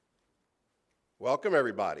Welcome,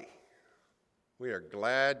 everybody. We are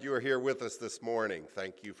glad you are here with us this morning.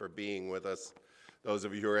 Thank you for being with us. Those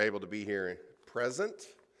of you who are able to be here present,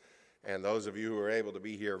 and those of you who are able to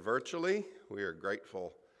be here virtually, we are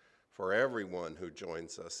grateful for everyone who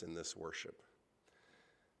joins us in this worship.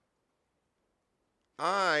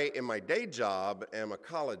 I, in my day job, am a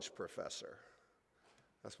college professor.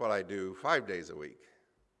 That's what I do 5 days a week.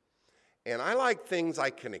 And I like things I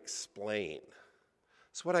can explain.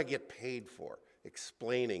 It's what I get paid for,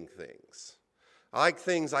 explaining things. I like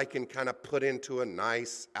things I can kind of put into a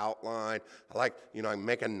nice outline. I like, I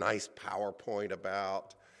make a nice PowerPoint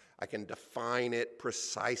about. I can define it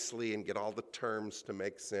precisely and get all the terms to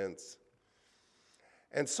make sense.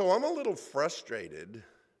 And so I'm a little frustrated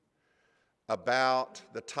about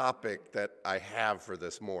the topic that I have for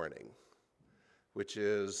this morning, which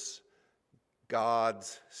is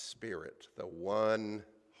God's Spirit, the one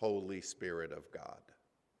Holy Spirit of God.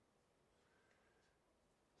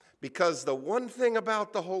 Because the one thing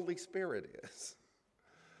about the Holy Spirit is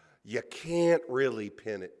you can't really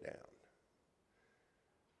pin it down.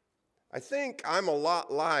 I think I'm a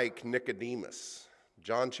lot like Nicodemus.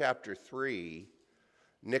 John chapter 3,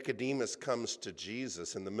 Nicodemus comes to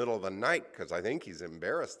Jesus in the middle of the night because I think he's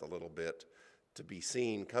embarrassed a little bit to be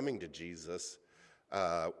seen coming to Jesus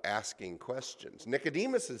asking questions.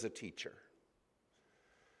 Nicodemus is a teacher.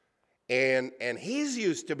 And he's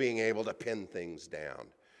used to being able to pin things down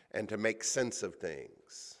and to make sense of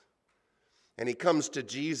things. And he comes to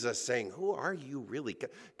Jesus saying, who are you really?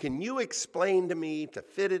 Can you explain to me to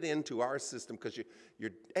fit it into our system? Because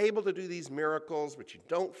you're able to do these miracles, but you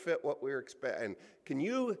don't fit what we're expecting. Can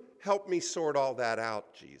you help me sort all that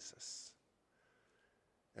out, Jesus?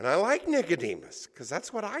 And I like Nicodemus, because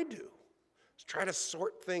that's what I do, is try to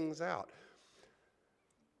sort things out.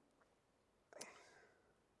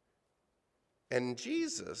 And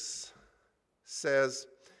Jesus says,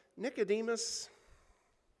 Nicodemus,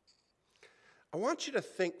 I want you to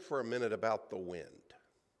think for a minute about the wind.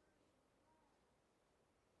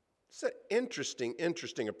 It's an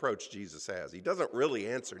interesting approach Jesus has. He doesn't really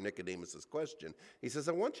answer Nicodemus's question. He says,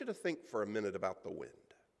 I want you to think for a minute about the wind.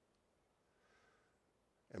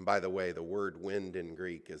 And by the way, the word wind in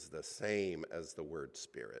Greek is the same as the word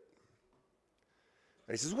spirit.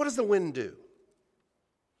 And he says, what does the wind do?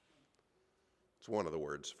 It's one of the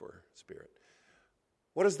words for spirit.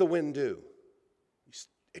 What does the wind do?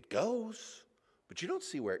 It goes, but you don't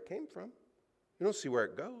see where it came from. You don't see where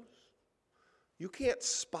it goes. You can't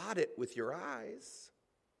spot it with your eyes.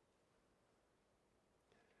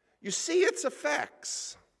 You see its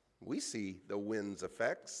effects. We see the wind's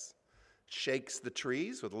effects. It shakes the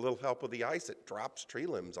trees with a little help of the ice. It drops tree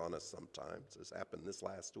limbs on us sometimes. This happened this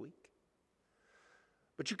last week.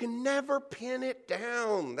 But you can never pin it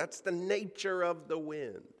down. That's the nature of the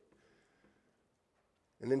wind.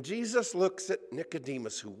 And then Jesus looks at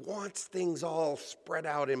Nicodemus, who wants things all spread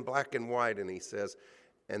out in black and white, and he says,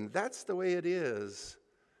 and that's the way it is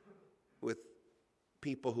with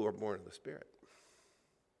people who are born of the Spirit.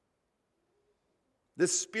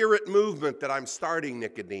 This Spirit movement that I'm starting,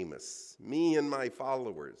 Nicodemus, me and my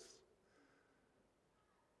followers,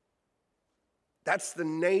 that's the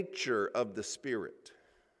nature of the Spirit.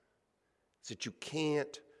 It's that you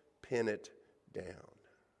can't pin it down.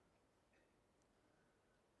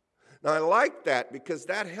 Now, I like that because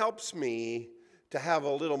that helps me to have a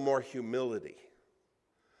little more humility.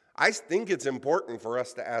 I think it's important for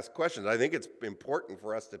us to ask questions. I think it's important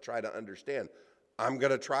for us to try to understand. I'm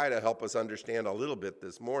going to try to help us understand a little bit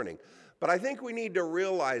this morning. But I think we need to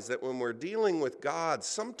realize that when we're dealing with God,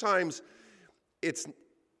 sometimes it's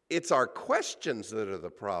our questions that are the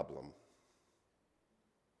problem.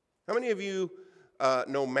 How many of you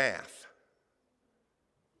know math?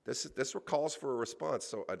 This calls for a response,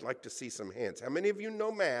 so I'd like to see some hands. How many of you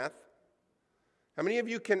know math? How many of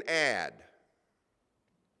you can add?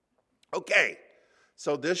 Okay,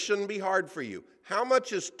 so this shouldn't be hard for you. How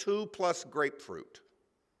much is 2 plus grapefruit?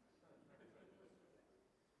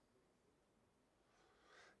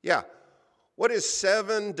 Yeah. What is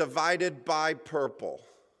 7 divided by purple?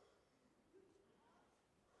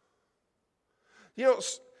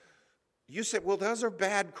 You said, well, those are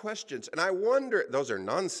bad questions. And I wonder, those are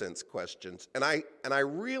nonsense questions. And I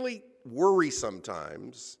really worry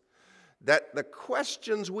sometimes that the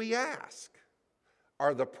questions we ask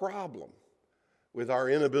are the problem with our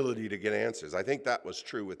inability to get answers. I think that was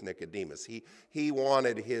true with Nicodemus. He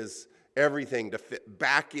wanted his everything to fit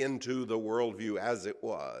back into the worldview as it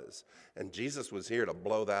was. And Jesus was here to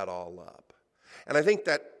blow that all up. And I think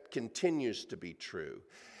that continues to be true.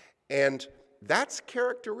 And that's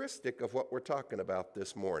characteristic of what we're talking about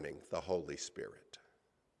this morning, the Holy Spirit.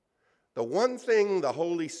 The one thing the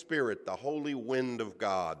Holy Spirit, the holy wind of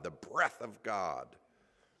God, the breath of God,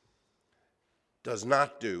 does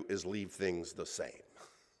not do is leave things the same.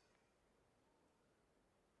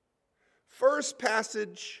 First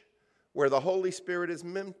passage where the Holy Spirit is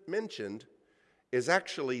mentioned is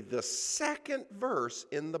actually the second verse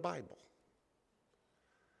in the Bible.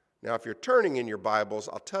 Now, if you're turning in your Bibles,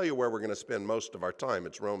 I'll tell you where we're going to spend most of our time.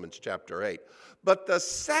 It's Romans chapter 8. But the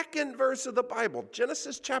second verse of the Bible,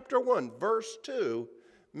 Genesis chapter 1, verse 2,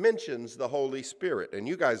 mentions the Holy Spirit. And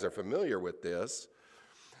you guys are familiar with this.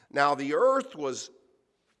 Now, the earth was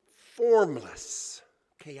formless,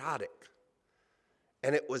 chaotic,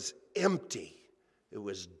 and it was empty. It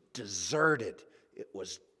was deserted. It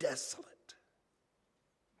was desolate.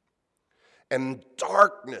 And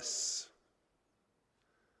darkness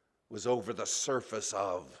was over the surface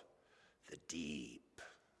of the deep,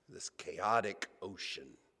 this chaotic ocean.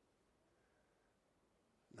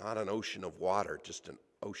 Not an ocean of water, just an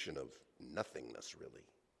ocean of nothingness, really.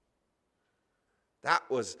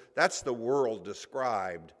 That's the world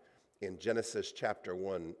described in Genesis chapter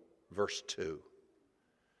 1, verse 2.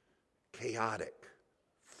 Chaotic,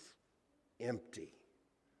 empty,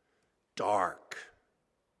 dark,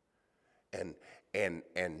 and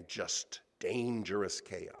just dangerous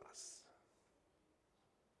chaos.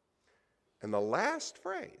 And the last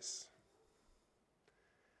phrase,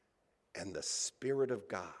 and the Spirit of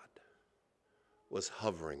God was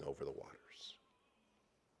hovering over the waters.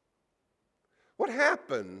 What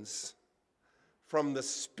happens from the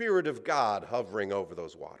Spirit of God hovering over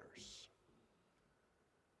those waters?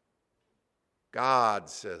 God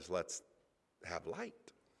says, let's have light.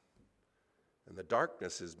 And the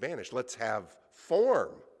darkness is banished. Let's have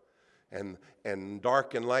form. And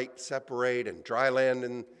dark and light separate, and dry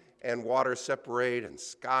land and water separate, and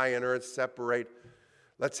sky and earth separate.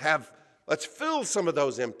 Let's fill some of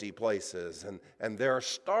those empty places. And there are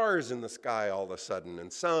stars in the sky all of a sudden,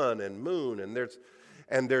 and sun and moon,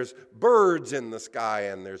 and there's birds in the sky,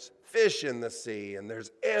 and there's fish in the sea, and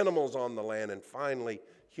there's animals on the land, and finally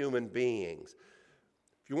human beings.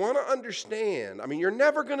 If you want to understand, you're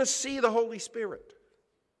never going to see the Holy Spirit.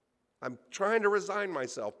 I'm trying to resign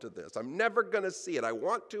myself to this. I'm never going to see it. I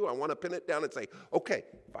want to pin it down and say, okay,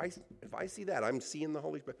 if I see that, I'm seeing the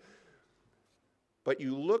Holy Spirit. But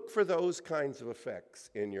you look for those kinds of effects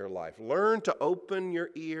in your life. Learn to open your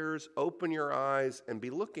ears, open your eyes, and be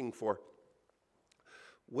looking for,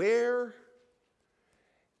 where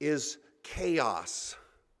is chaos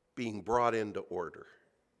being brought into order?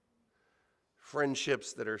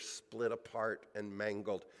 Friendships that are split apart and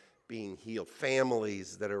mangled being healed.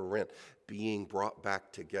 Families that are rent being brought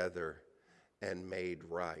back together and made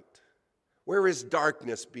right. Where is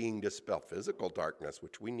darkness being dispelled? Physical darkness,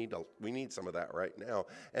 which we need some of that right now.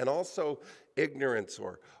 And also ignorance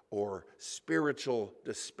or spiritual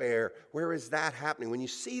despair. Where is that happening? When you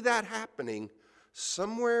see that happening,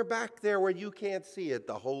 somewhere back there where you can't see it,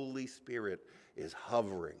 the Holy Spirit is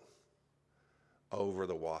hovering over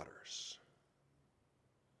the waters.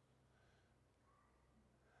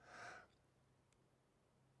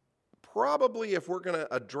 Probably if we're going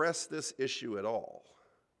to address this issue at all,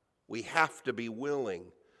 we have to be willing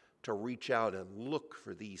to reach out and look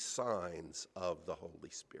for these signs of the Holy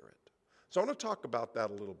Spirit. So I want to talk about that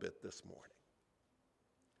a little bit this morning.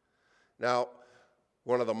 Now,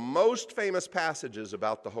 one of the most famous passages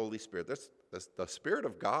about the Holy Spirit, the Spirit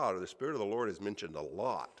of God or the Spirit of the Lord is mentioned a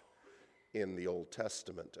lot in the Old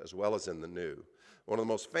Testament as well as in the New. One of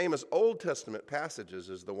the most famous Old Testament passages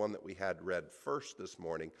is the one that we had read first this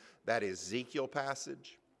morning. That Ezekiel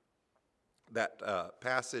passage. That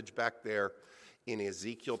passage back there in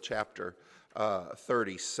Ezekiel chapter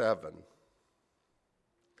 37.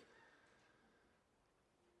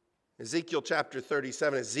 Ezekiel chapter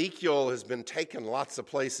 37. Ezekiel has been taken lots of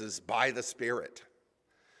places by the Spirit.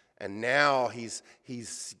 And now he's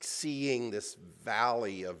seeing this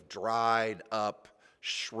valley of dried up,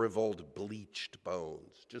 shriveled, bleached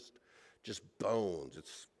bones. Just bones.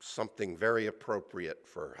 It's something very appropriate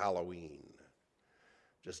for Halloween.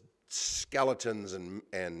 Just skeletons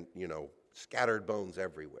and scattered bones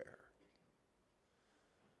everywhere.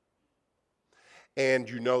 And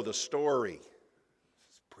you know the story.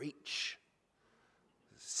 Preach.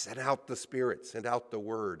 Send out the Spirit. Send out the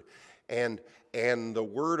Word. And the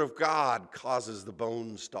Word of God causes the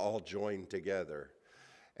bones to all join together.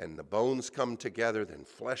 And the bones come together, then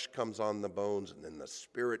flesh comes on the bones, and then the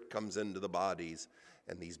Spirit comes into the bodies,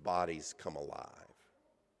 and these bodies come alive.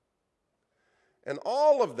 And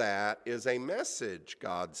all of that is a message,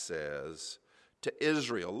 God says, to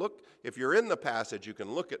Israel. Look, if you're in the passage, you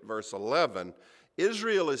can look at verse 11.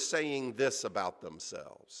 Israel is saying this about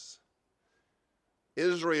themselves.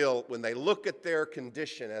 Israel, when they look at their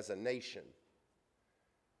condition as a nation,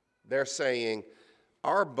 they're saying,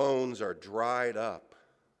 our bones are dried up.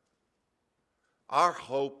 Our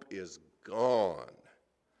hope is gone.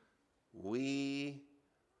 We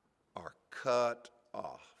are cut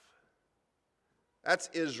off. That's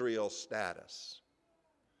Israel's status.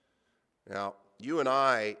 Now, you and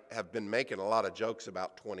I have been making a lot of jokes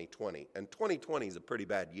about 2020, and 2020 is a pretty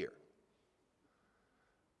bad year.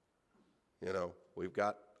 You know, we've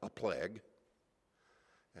got a plague,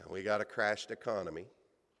 and we got a crashed economy,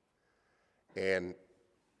 and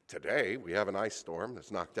today we have an ice storm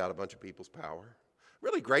that's knocked out a bunch of people's power.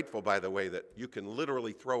 Really grateful, by the way, that you can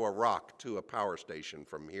literally throw a rock to a power station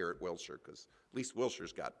from here at Wilshire, because at least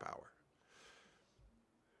Wilshire's got power.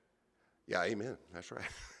 Yeah, amen. That's right.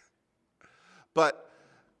 But,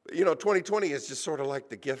 you know, 2020 is just sort of like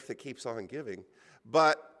the gift that keeps on giving.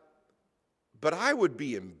 But I would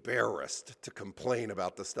be embarrassed to complain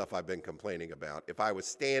about the stuff I've been complaining about if I was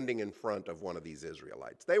standing in front of one of these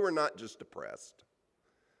Israelites. They were not just depressed.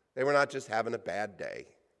 They were not just having a bad day.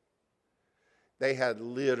 They had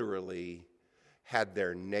literally had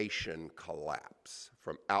their nation collapse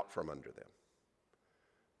out from under them.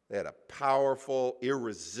 They had a powerful,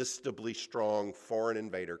 irresistibly strong foreign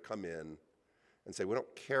invader come in and say, we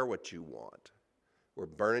don't care what you want. We're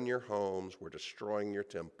burning your homes, we're destroying your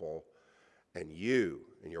temple, and you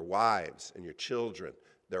and your wives and your children,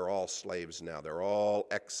 they're all slaves now. They're all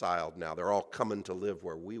exiled now. They're all coming to live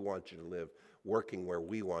where we want you to live, working where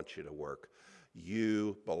we want you to work.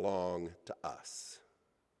 You belong to us.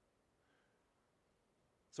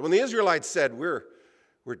 So when the Israelites said, we're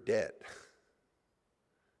dead,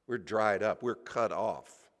 we're dried up, we're cut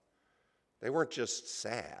off, they weren't just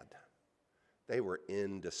sad. They were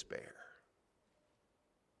in despair.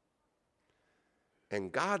 And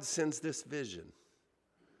God sends this vision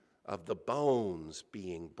of the bones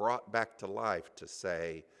being brought back to life to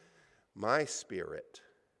say, my Spirit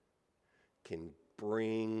can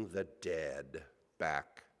bring the dead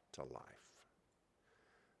back to life.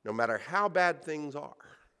 No matter how bad things are,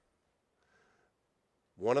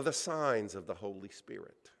 one of the signs of the Holy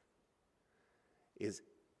Spirit is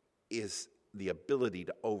the ability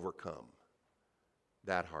to overcome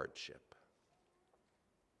that hardship.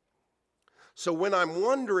 So when I'm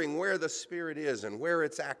wondering where the Spirit is and where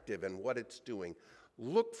it's active and what it's doing,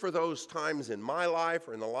 look for those times in my life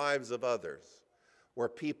or in the lives of others where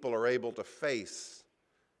people are able to face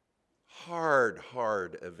hard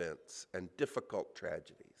events and difficult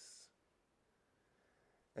tragedies.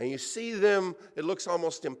 And you see them, it looks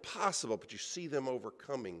almost impossible, but you see them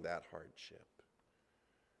overcoming that hardship.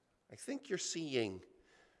 I think you're seeing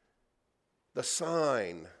the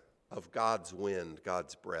sign of God's wind,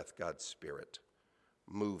 God's breath, God's Spirit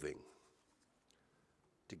moving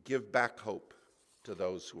to give back hope to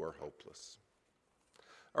those who are hopeless.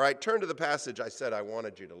 All right, turn to the passage I said I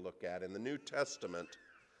wanted you to look at. In the New Testament,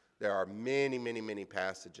 there are many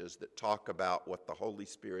passages that talk about what the Holy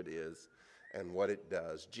Spirit is and what it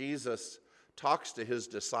does. Jesus talks to his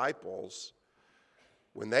disciples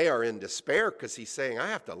when they are in despair because he's saying, I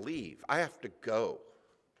have to leave. I have to go.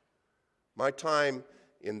 My time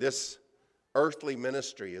in this earthly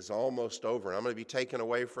ministry is almost over. I'm going to be taken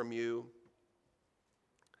away from you.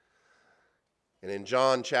 And in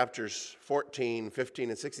John chapters 14, 15,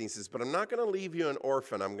 and 16, he says, but I'm not going to leave you an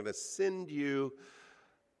orphan. I'm going to send you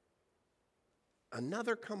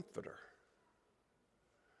another comforter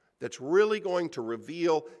that's really going to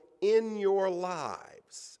reveal in your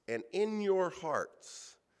lives and in your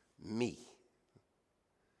hearts me.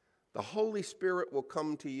 The Holy Spirit will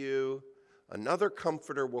come to you. Another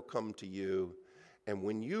comforter will come to you. And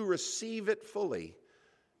when you receive it fully,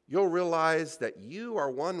 you'll realize that you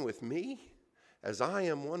are one with me as I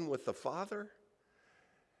am one with the Father.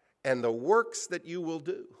 And the works that you will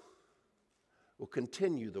do will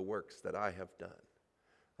continue the works that I have done.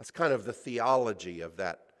 That's kind of the theology of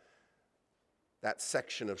that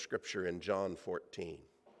section of Scripture in John 14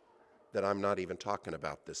 that I'm not even talking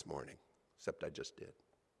about this morning, except I just did.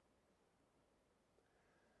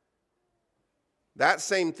 That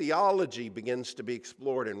same theology begins to be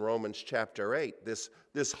explored in Romans chapter 8.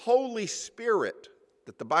 This Holy Spirit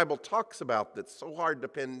that the Bible talks about that's so hard to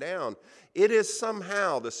pin down, it is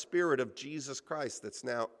somehow the Spirit of Jesus Christ that's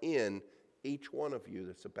now in each one of you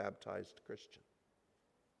that's a baptized Christian.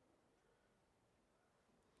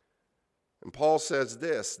 And Paul says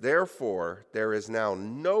this, therefore, there is now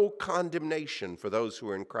no condemnation for those who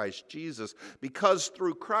are in Christ Jesus, because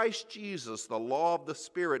through Christ Jesus, the law of the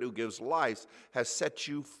Spirit who gives life has set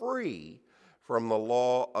you free from the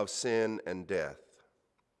law of sin and death.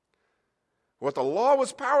 What the law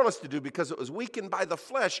was powerless to do because it was weakened by the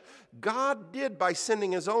flesh, God did by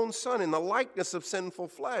sending his own Son in the likeness of sinful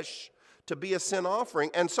flesh to be a sin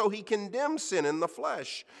offering. And so he condemned sin in the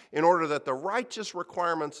flesh in order that the righteous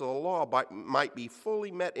requirements of the law might be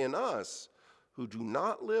fully met in us who do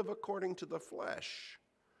not live according to the flesh,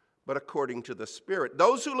 but according to the Spirit.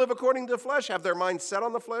 Those who live according to the flesh have their mind set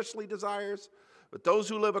on the fleshly desires, but those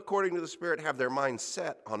who live according to the Spirit have their mind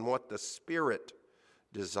set on what the Spirit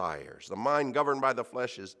desires. The mind governed by the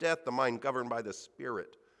flesh is death. The mind governed by the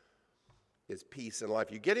Spirit is peace and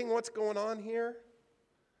life. You getting what's going on here?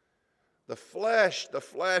 The flesh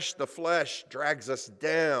drags us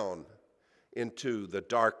down into the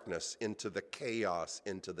darkness, into the chaos,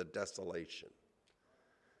 into the desolation.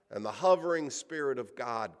 And the hovering Spirit of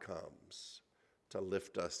God comes to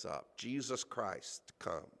lift us up. Jesus Christ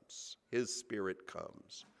comes. His Spirit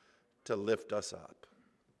comes to lift us up.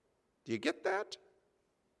 Do you get that?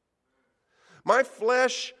 My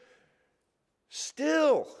flesh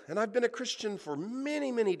still, and I've been a Christian for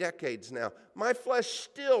many, many decades now, my flesh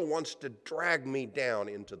still wants to drag me down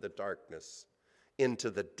into the darkness,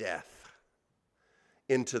 into the death,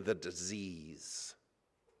 into the disease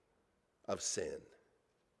of sin.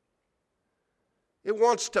 It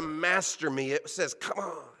wants to master me. It says, come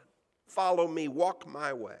on, follow me, walk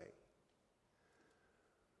my way.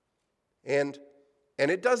 And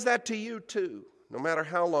it does that to you too. No matter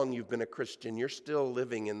how long you've been a Christian, you're still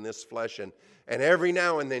living in this flesh. And every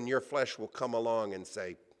now and then your flesh will come along and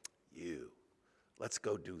say, let's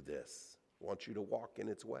go do this. I want you to walk in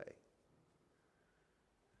its way.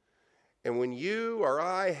 And when you or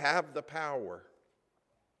I have the power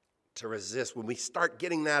to resist, when we start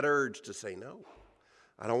getting that urge to say, no,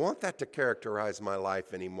 I don't want that to characterize my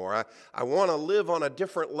life anymore. I want to live on a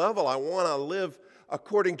different level. I want to live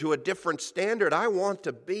according to a different standard. I want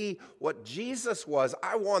to be what Jesus was.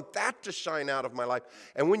 I want that to shine out of my life.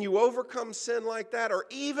 And when you overcome sin like that, or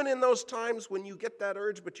even in those times when you get that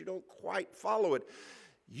urge but you don't quite follow it,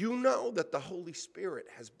 you know that the Holy Spirit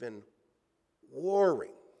has been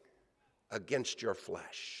warring against your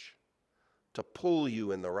flesh to pull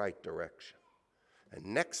you in the right direction. And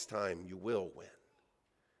next time you will win,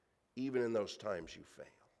 even in those times you fail.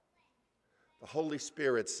 The Holy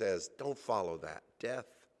Spirit says, don't follow that death.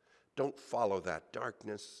 Don't follow that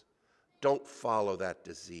darkness. Don't follow that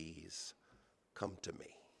disease. Come to me.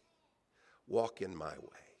 Walk in my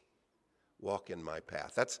way. Walk in my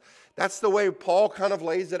path. That's the way Paul kind of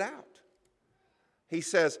lays it out. He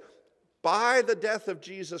says, by the death of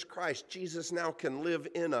Jesus Christ, Jesus now can live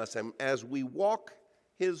in us. And as we walk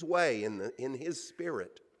his way in his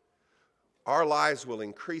Spirit, our lives will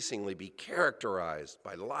increasingly be characterized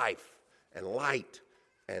by life and light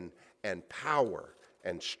and power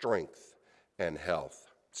and strength and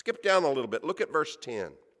health. Skip down a little bit. Look at verse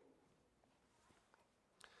 10.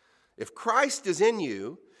 If Christ is in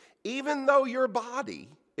you, even though your body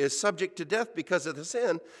is subject to death because of the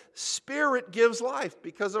sin, Spirit gives life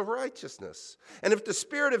because of righteousness. And if the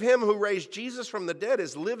Spirit of him who raised Jesus from the dead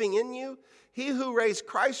is living in you, he who raised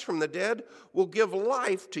Christ from the dead will give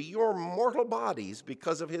life to your mortal bodies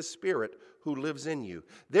because of his Spirit who lives in you.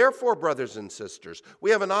 Therefore, brothers and sisters,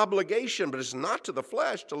 we have an obligation, but it's not to the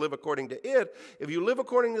flesh to live according to it. If you live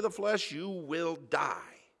according to the flesh, you will die.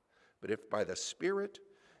 But if by the Spirit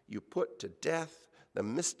you put to death the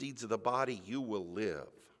misdeeds of the body, you will live.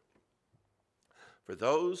 For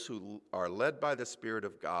those who are led by the Spirit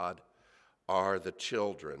of God are the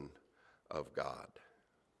children of God.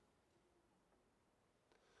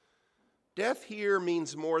 Death here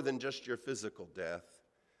means more than just your physical death.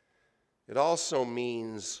 It also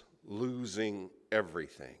means losing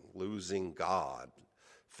everything, losing God,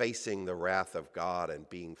 facing the wrath of God and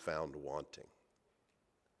being found wanting,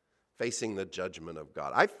 facing the judgment of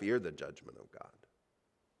God. I fear the judgment of God.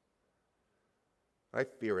 I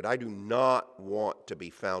fear it. I do not want to be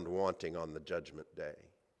found wanting on the judgment day.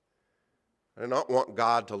 I do not want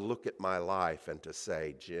God to look at my life and to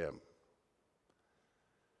say, Jim,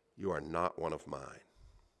 you are not one of mine.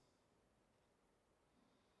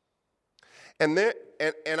 And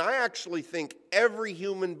I actually think every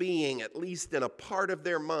human being, at least in a part of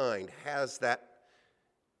their mind, has that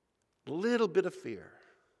little bit of fear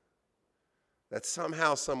that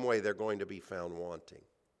somehow, some way, they're going to be found wanting.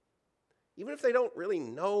 Even if they don't really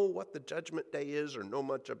know what the judgment day is or know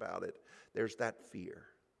much about it, there's that fear.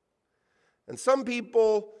 And some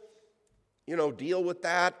people, deal with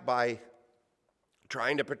that by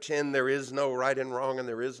trying to pretend there is no right and wrong and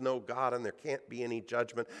there is no God and there can't be any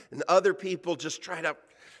judgment. And other people just try to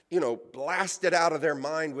blasted out of their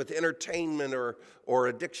mind with entertainment or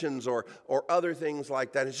addictions or other things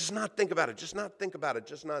like that. And just not think about it, just not think about it,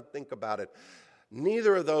 just not think about it.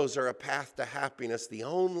 Neither of those are a path to happiness. The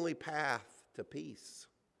only path to peace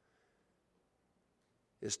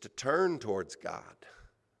is to turn towards God,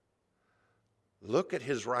 look at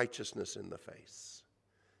his righteousness in the face,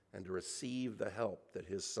 and to receive the help that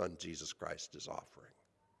his Son, Jesus Christ, is offering.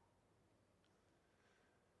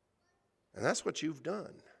 And that's what you've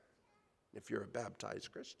done if you're a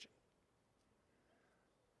baptized Christian.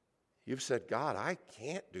 You've said, God, I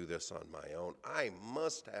can't do this on my own. I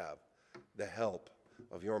must have the help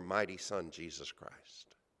of your mighty Son, Jesus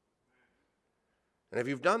Christ. And if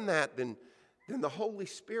you've done that, then the Holy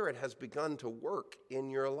Spirit has begun to work in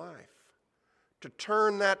your life to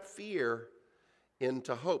turn that fear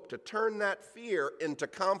into hope, to turn that fear into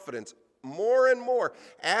confidence more and more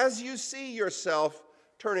as you see yourself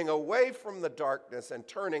turning away from the darkness and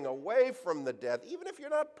turning away from the death, even if you're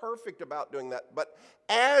not perfect about doing that. But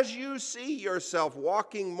as you see yourself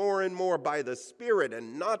walking more and more by the Spirit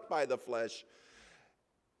and not by the flesh,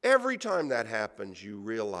 every time that happens, you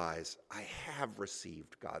realize, I have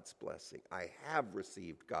received God's blessing. I have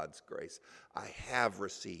received God's grace. I have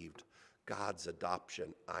received God's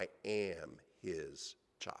adoption. I am his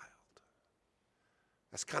child.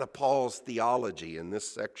 That's kind of Paul's theology in this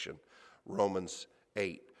section, Romans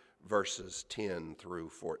 8, verses 10 through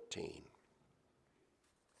 14.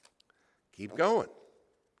 Keep going.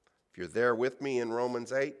 If you're there with me in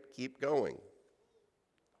Romans 8, keep going.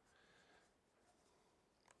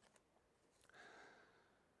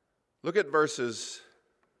 Look at verses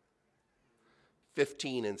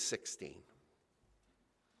 15 and 16.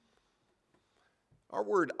 Our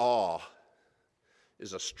word awe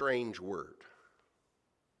is a strange word.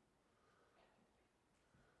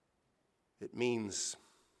 It means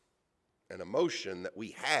an emotion that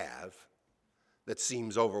we have that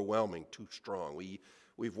seems overwhelming, too strong.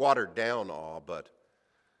 We've watered down awe, but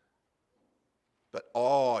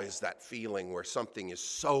awe is that feeling where something is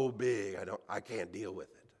so big I can't deal with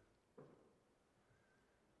it.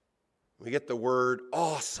 We get the word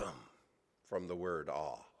awesome from the word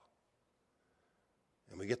awe.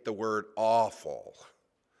 And we get the word awful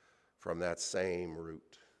from that same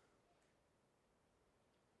root.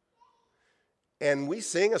 And we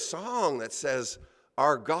sing a song that says,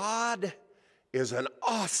 our God is an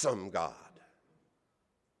awesome God.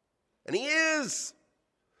 And he is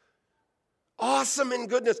awesome in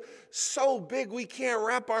goodness, so big we can't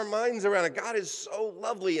wrap our minds around it. God is so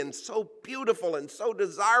lovely and so beautiful and so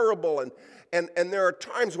desirable. And there are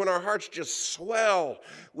times when our hearts just swell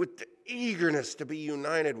with the eagerness to be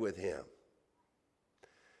united with him.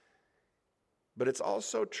 But it's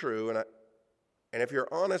also true, and if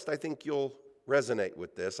you're honest, I think you'll resonate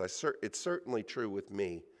with this. It's certainly true with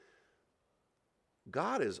me.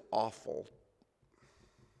 God is awful.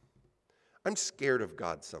 I'm scared of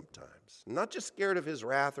God sometimes. I'm not just scared of his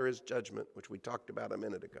wrath or his judgment, which we talked about a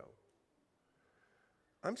minute ago.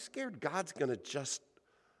 I'm scared God's going to just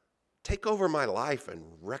take over my life and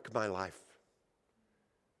wreck my life.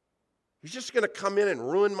 He's just going to come in and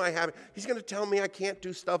ruin my habit. He's going to tell me I can't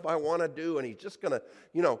do stuff I want to do, and he's just going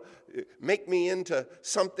to, make me into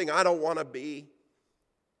something I don't want to be.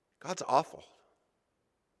 God's awful.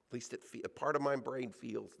 At least a part of my brain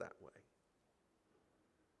feels that way.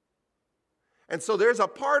 And so there's a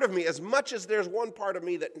part of me, as much as there's one part of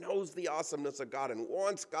me that knows the awesomeness of God and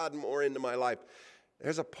wants God more into my life,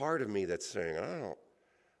 there's a part of me that's saying,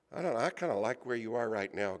 I kind of like where you are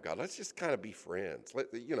right now, God. Let's just kind of be friends.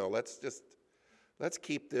 Let's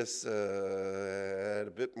keep this at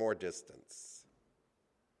a bit more distance.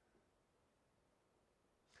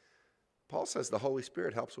 Paul says the Holy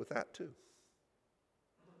Spirit helps with that too.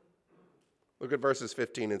 Look at verses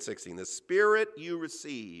 15 and 16. The Spirit you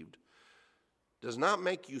received does not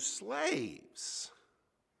make you slaves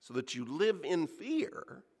so that you live in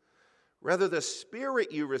fear. Rather, the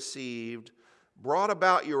Spirit you received brought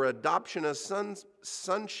about your adoption as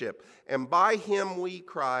sonship, and by him we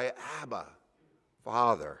cry, Abba,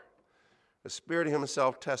 Father. The Spirit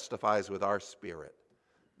himself testifies with our spirit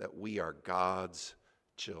that we are God's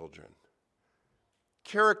children.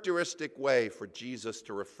 Characteristic way for Jesus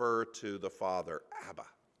to refer to the Father, Abba.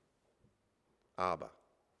 Abba.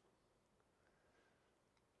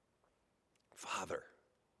 Father,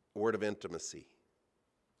 a word of intimacy.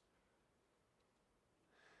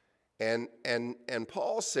 And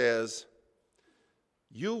Paul says,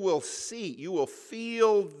 you will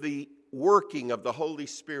feel the working of the Holy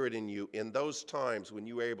Spirit in you in those times when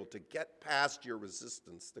you are able to get past your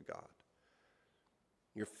resistance to God,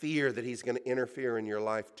 your fear that he's going to interfere in your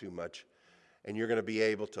life too much, And you're going to be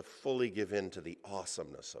able to fully give in to the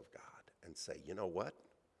awesomeness of God and say, you know what?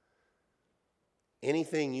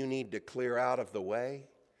 Anything you need to clear out of the way,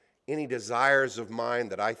 any desires of mine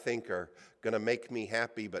that I think are going to make me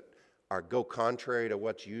happy but are go contrary to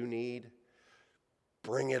what you need,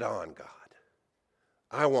 bring it on, God.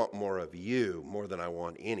 I want more of you more than I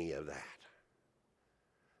want any of that.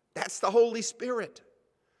 That's the Holy Spirit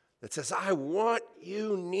that says, I want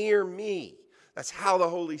you near me. That's how the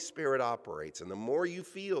Holy Spirit operates. And the more you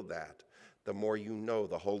feel that, the more you know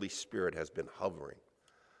the Holy Spirit has been hovering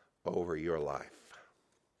over your life.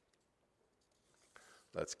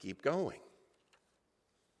 Let's keep going.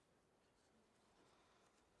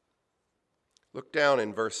 Look down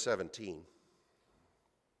in verse 17.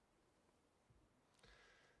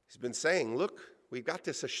 He's been saying, look, we've got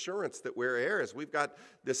this assurance that we're heirs. We've got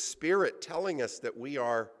this Spirit telling us that we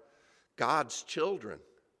are God's children,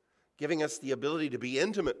 giving us the ability to be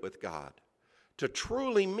intimate with God, to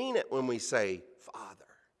truly mean it when we say, Father.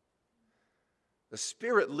 The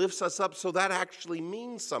Spirit lifts us up so that actually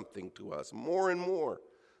means something to us more and more,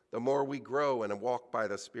 the more we grow and walk by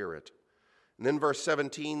the Spirit. And then verse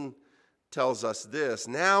 17 tells us this,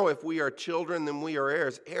 now if we are children, then we are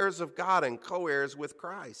heirs, heirs of God and co-heirs with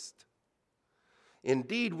Christ.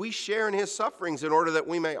 Indeed, we share in his sufferings in order that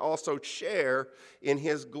we may also share in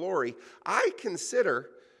his glory. I consider,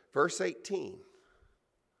 verse 18,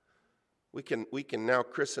 we can now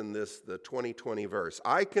christen this the 2020 verse.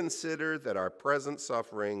 I consider that our present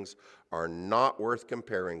sufferings are not worth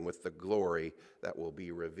comparing with the glory that will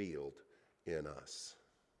be revealed in us.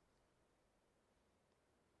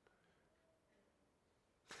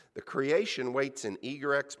 The creation waits in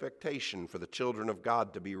eager expectation for the children of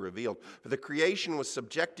God to be revealed. For the creation was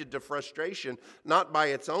subjected to frustration, not by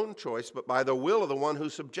its own choice, but by the will of the one who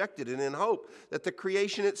subjected it, in hope that the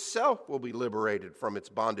creation itself will be liberated from its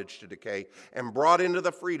bondage to decay and brought into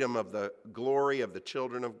the freedom of the glory of the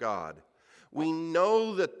children of God. We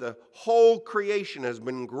know that the whole creation has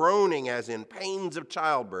been groaning as in pains of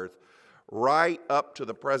childbirth, right up to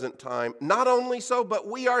the present time. Not only so, but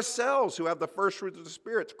we ourselves who have the first fruits of the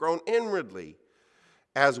Spirit groan inwardly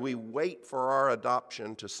as we wait for our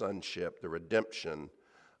adoption to sonship, the redemption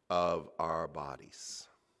of our bodies.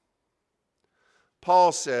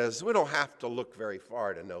 Paul says we don't have to look very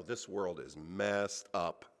far to know this world is messed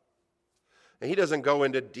up. And he doesn't go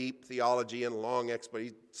into deep theology and long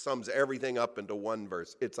explanation. He sums everything up into one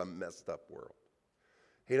verse. It's a messed up world.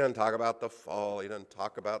 He doesn't talk about the fall. He doesn't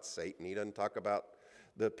talk about Satan. He doesn't talk about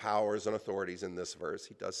the powers and authorities in this verse.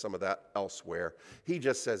 He does some of that elsewhere. He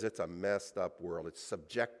just says it's a messed up world. It's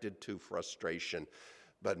subjected to frustration,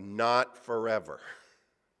 but not forever.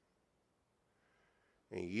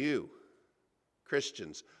 And you,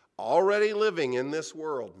 Christians, already living in this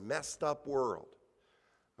world, messed up world,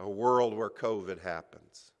 a world where COVID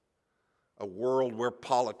happens, a world where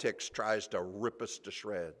politics tries to rip us to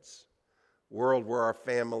shreds, world where our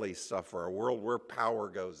families suffer, a world where power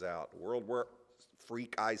goes out, a world where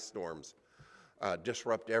freak ice storms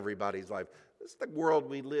disrupt everybody's life. This is the world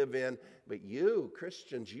we live in. But you,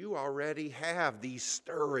 Christians, you already have these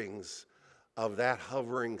stirrings of that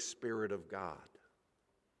hovering Spirit of God.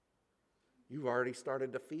 You've already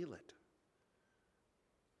started to feel it.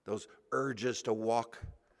 Those urges to walk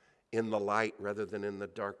in the light rather than in the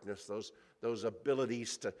darkness, those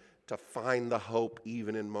abilities to find the hope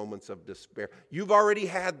even in moments of despair. You've already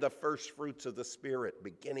had the first fruits of the Spirit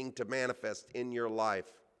beginning to manifest in your life.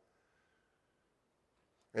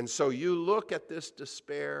 And so you look at this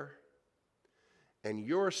despair and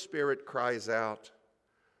your spirit cries out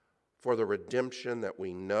for the redemption that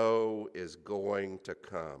we know is going to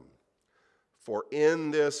come. For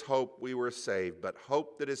in this hope we were saved, but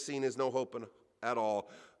hope that is seen is no hope at all.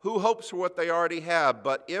 Who hopes for what they already have?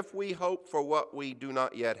 But if we hope for what we do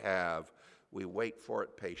not yet have, we wait for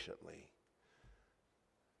it patiently.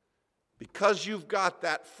 Because you've got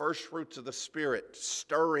that first fruits of the Spirit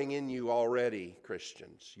stirring in you already,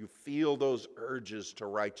 Christians, you feel those urges to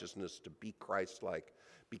righteousness, to be Christ-like.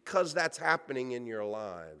 Because that's happening in your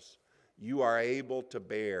lives, you are able to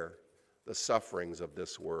bear the sufferings of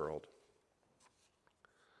this world.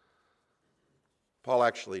 Paul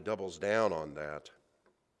actually doubles down on that.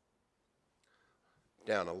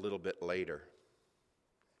 Down a little bit later.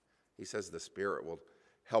 He says the Spirit will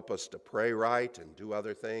help us to pray right and do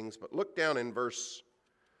other things. But look down in verse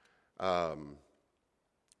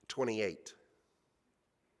 28.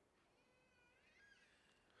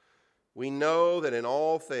 We know that in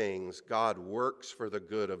all things God works for the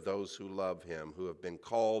good of those who love him, who have been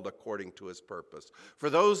called according to his purpose. For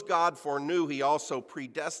those God foreknew, he also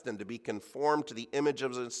predestined to be conformed to the image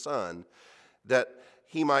of his Son, that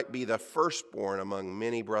he might be the firstborn among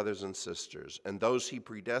many brothers and sisters. And those he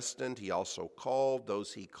predestined, he also called.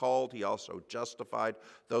 Those he called, he also justified.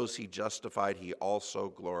 Those he justified, he also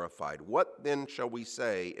glorified. What then shall we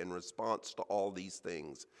say in response to all these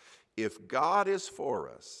things? If God is for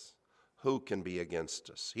us, who can be against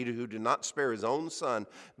us? He who did not spare his own son,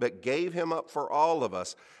 but gave him up for all of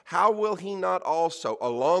us, how will he not also,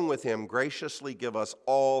 along with him, graciously give us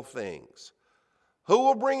all things? Who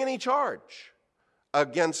will bring any charge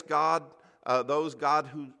against God, those God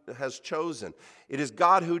who has chosen? It is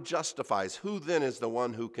God who justifies. Who then is the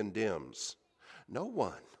one who condemns? No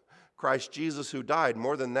one. Christ Jesus, who died,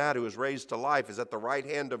 more than that, who is raised to life, is at the right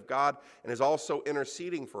hand of God and is also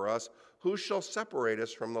interceding for us. Who shall separate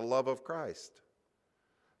us from the love of Christ?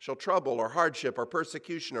 Shall trouble or hardship or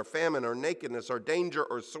persecution or famine or nakedness or danger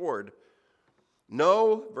or sword?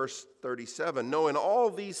 No, verse 37, no, in all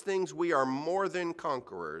these things we are more than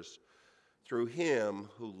conquerors through him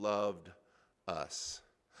who loved us.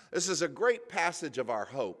 This is a great passage of our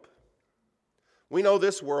hope. We know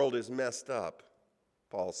this world is messed up,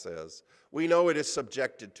 Paul says. We know it is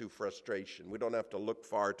subjected to frustration. We don't have to look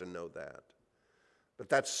far to know that. But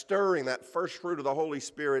that stirring, that first fruit of the Holy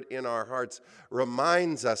Spirit in our hearts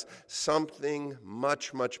reminds us something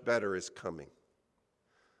much, much better is coming.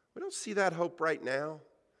 We don't see that hope right now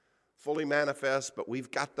fully manifest, but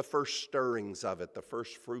we've got the first stirrings of it, the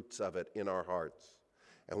first fruits of it in our hearts.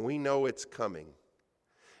 And we know it's coming.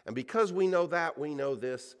 And because we know that, we know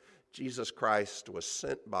this: Jesus Christ was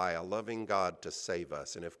sent by a loving God to save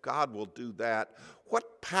us. And if God will do that,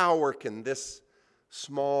 what power can this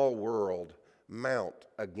small world mount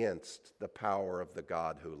against the power of the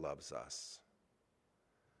God who loves us?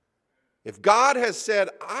 If God has said,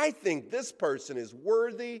 I think this person is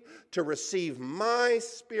worthy to receive my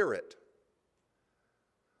Spirit,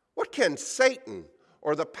 what can Satan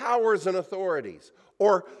or the powers and authorities,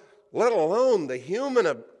 or let alone the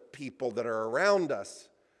human people that are around us,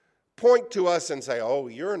 point to us and say, oh,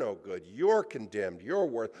 you're no good, you're condemned, you're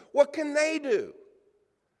worth? What can they do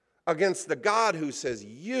against the God who says,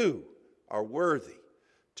 you are worthy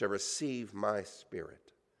to receive my Spirit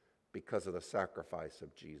because of the sacrifice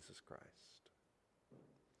of Jesus Christ?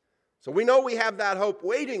 So we know we have that hope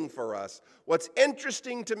waiting for us. What's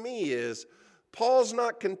interesting to me is Paul's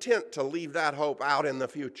not content to leave that hope out in the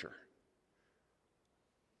future.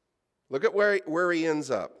 Look at where he ends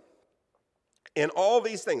up. In all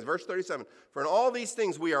these things, verse 37, for in all these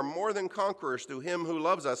things we are more than conquerors through him who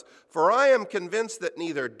loves us. For I am convinced that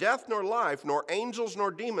neither death nor life, nor angels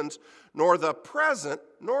nor demons, nor the present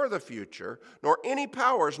nor the future, nor any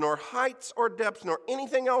powers, nor heights or depths, nor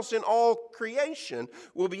anything else in all creation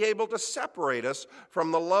will be able to separate us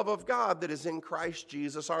from the love of God that is in Christ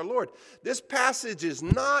Jesus our Lord. This passage is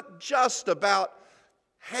not just about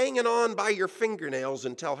hanging on by your fingernails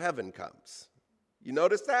until heaven comes. You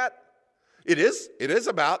notice that? It is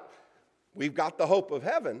about, we've got the hope of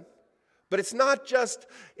heaven, but it's not just,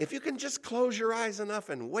 if you can just close your eyes enough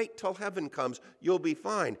and wait till heaven comes, you'll be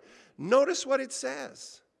fine. Notice what it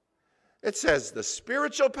says. It says the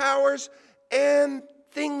spiritual powers and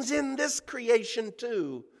things in this creation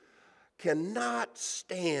too cannot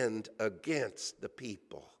stand against the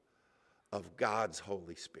people of God's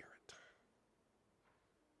Holy Spirit.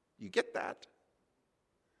 You get that?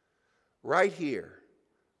 Right here.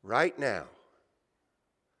 Right now,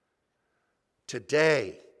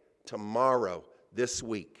 today, tomorrow, this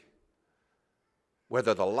week,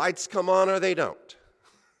 whether the lights come on or they don't,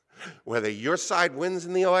 whether your side wins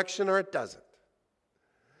in the election or it doesn't,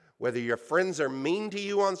 whether your friends are mean to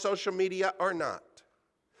you on social media or not,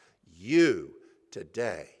 you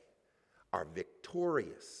today are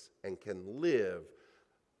victorious and can live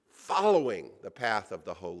following the path of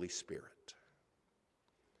the Holy Spirit.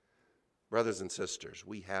 Brothers and sisters,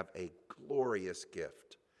 we have a glorious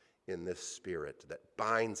gift in this Spirit that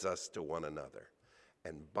binds us to one another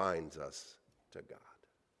and binds us to God.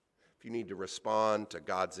 If you need to respond to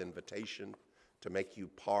God's invitation to make you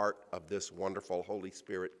part of this wonderful Holy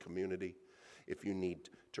Spirit community, if you need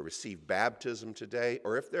to receive baptism today,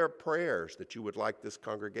 or if there are prayers that you would like this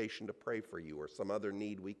congregation to pray for you or some other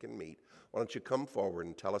need we can meet, why don't you come forward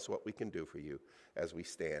and tell us what we can do for you as we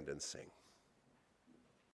stand and sing.